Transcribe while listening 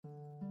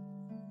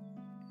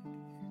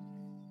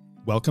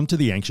Welcome to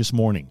The Anxious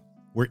Morning,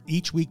 where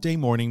each weekday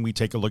morning we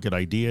take a look at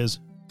ideas,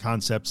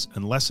 concepts,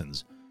 and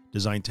lessons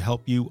designed to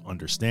help you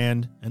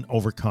understand and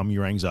overcome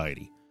your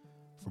anxiety.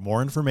 For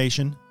more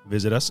information,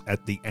 visit us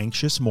at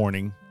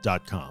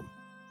theanxiousmorning.com.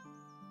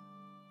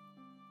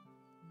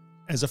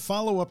 As a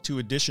follow-up to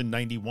edition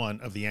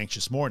 91 of The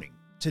Anxious Morning,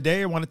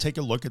 today I want to take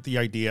a look at the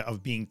idea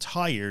of being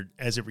tired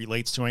as it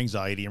relates to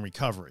anxiety and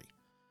recovery.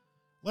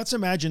 Let's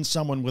imagine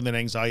someone with an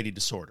anxiety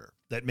disorder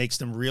that makes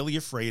them really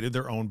afraid of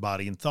their own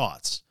body and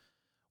thoughts.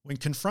 When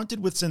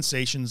confronted with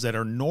sensations that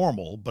are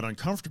normal but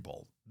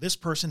uncomfortable, this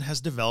person has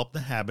developed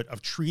the habit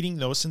of treating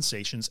those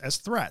sensations as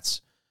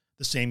threats.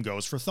 The same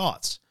goes for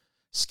thoughts.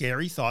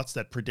 Scary thoughts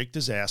that predict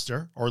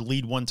disaster or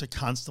lead one to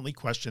constantly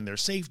question their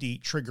safety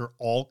trigger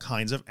all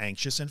kinds of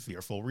anxious and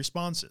fearful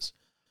responses.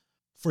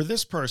 For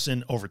this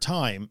person, over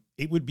time,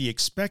 it would be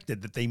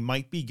expected that they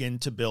might begin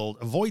to build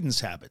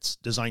avoidance habits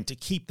designed to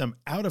keep them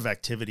out of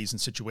activities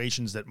and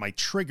situations that might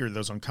trigger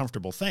those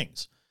uncomfortable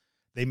things.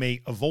 They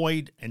may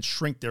avoid and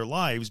shrink their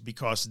lives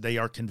because they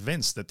are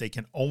convinced that they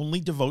can only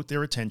devote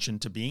their attention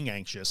to being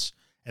anxious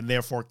and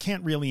therefore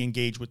can't really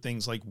engage with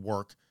things like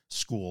work,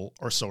 school,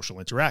 or social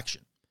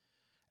interaction.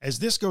 As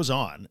this goes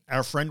on,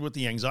 our friend with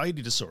the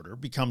anxiety disorder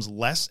becomes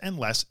less and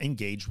less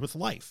engaged with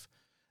life.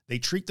 They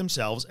treat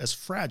themselves as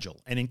fragile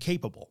and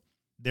incapable.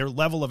 Their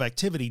level of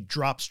activity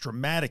drops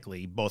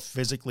dramatically, both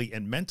physically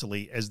and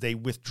mentally, as they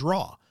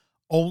withdraw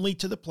only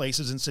to the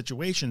places and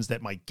situations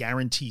that might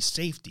guarantee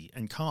safety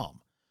and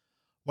calm.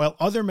 While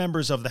other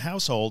members of the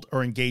household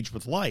are engaged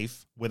with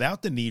life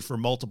without the need for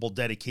multiple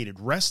dedicated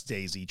rest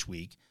days each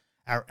week,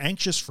 our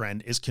anxious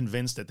friend is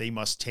convinced that they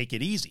must take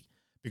it easy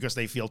because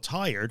they feel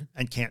tired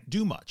and can't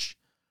do much.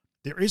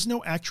 There is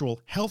no actual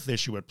health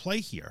issue at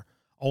play here,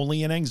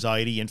 only an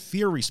anxiety and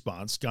fear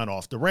response gone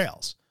off the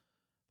rails.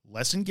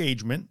 Less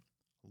engagement,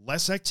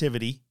 less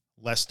activity,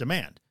 less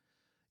demand.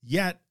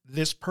 Yet,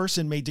 this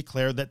person may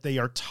declare that they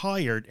are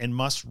tired and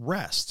must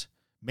rest,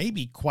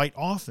 maybe quite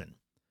often.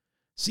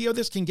 See how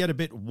this can get a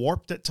bit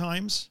warped at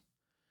times?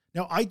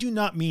 Now, I do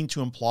not mean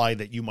to imply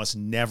that you must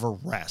never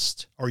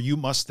rest, or you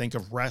must think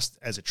of rest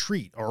as a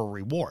treat or a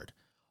reward.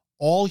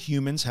 All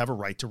humans have a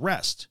right to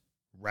rest.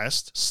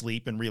 Rest,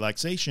 sleep, and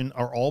relaxation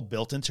are all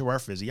built into our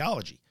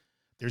physiology.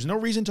 There's no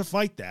reason to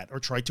fight that or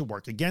try to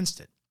work against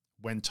it.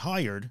 When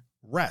tired,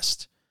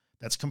 rest.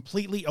 That's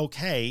completely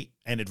okay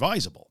and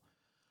advisable.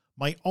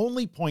 My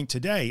only point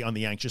today on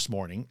The Anxious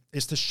Morning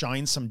is to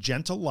shine some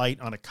gentle light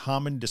on a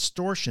common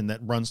distortion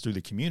that runs through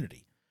the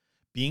community.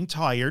 Being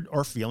tired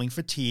or feeling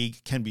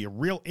fatigue can be a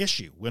real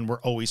issue when we're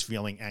always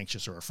feeling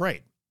anxious or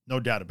afraid. No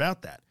doubt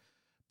about that.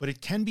 But it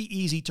can be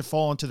easy to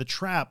fall into the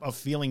trap of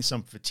feeling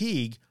some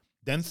fatigue,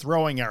 then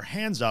throwing our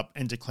hands up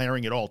and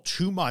declaring it all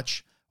too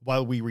much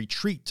while we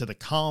retreat to the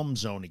calm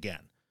zone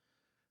again.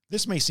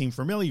 This may seem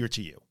familiar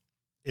to you.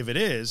 If it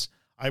is,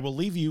 I will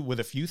leave you with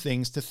a few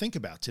things to think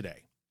about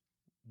today.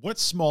 What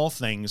small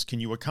things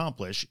can you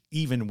accomplish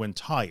even when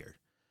tired?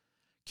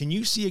 Can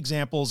you see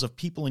examples of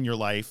people in your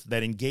life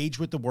that engage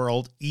with the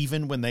world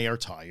even when they are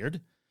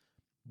tired?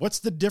 What's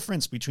the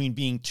difference between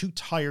being too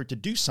tired to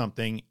do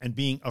something and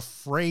being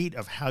afraid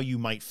of how you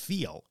might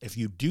feel if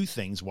you do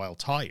things while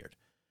tired?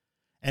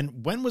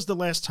 And when was the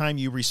last time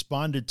you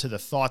responded to the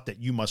thought that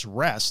you must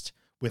rest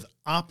with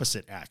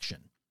opposite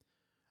action?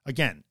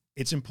 Again,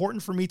 it's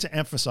important for me to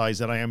emphasize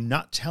that I am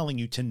not telling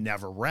you to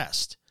never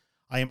rest.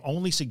 I am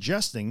only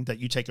suggesting that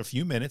you take a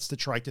few minutes to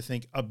try to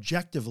think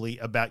objectively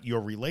about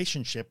your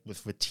relationship with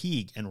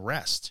fatigue and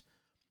rest.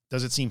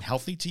 Does it seem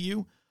healthy to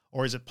you,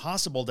 or is it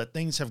possible that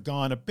things have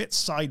gone a bit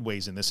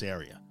sideways in this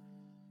area?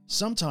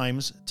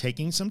 Sometimes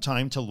taking some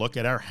time to look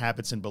at our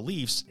habits and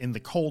beliefs in the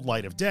cold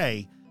light of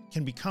day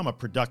can become a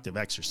productive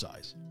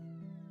exercise.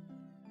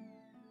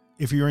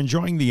 If you're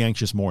enjoying The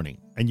Anxious Morning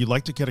and you'd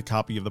like to get a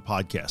copy of the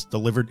podcast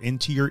delivered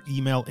into your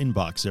email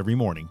inbox every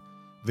morning,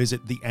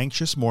 visit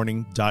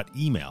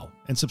theanxiousmorning.email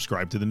and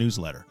subscribe to the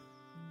newsletter.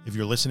 If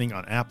you're listening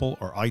on Apple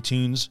or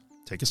iTunes,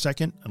 take a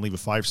second and leave a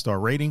 5-star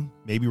rating,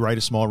 maybe write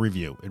a small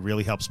review. It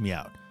really helps me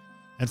out.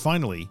 And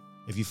finally,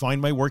 if you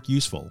find my work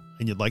useful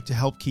and you'd like to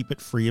help keep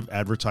it free of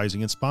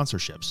advertising and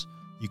sponsorships,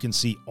 you can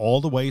see all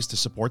the ways to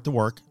support the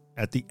work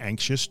at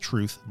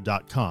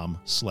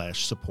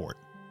theanxioustruth.com/support.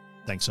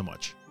 Thanks so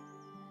much.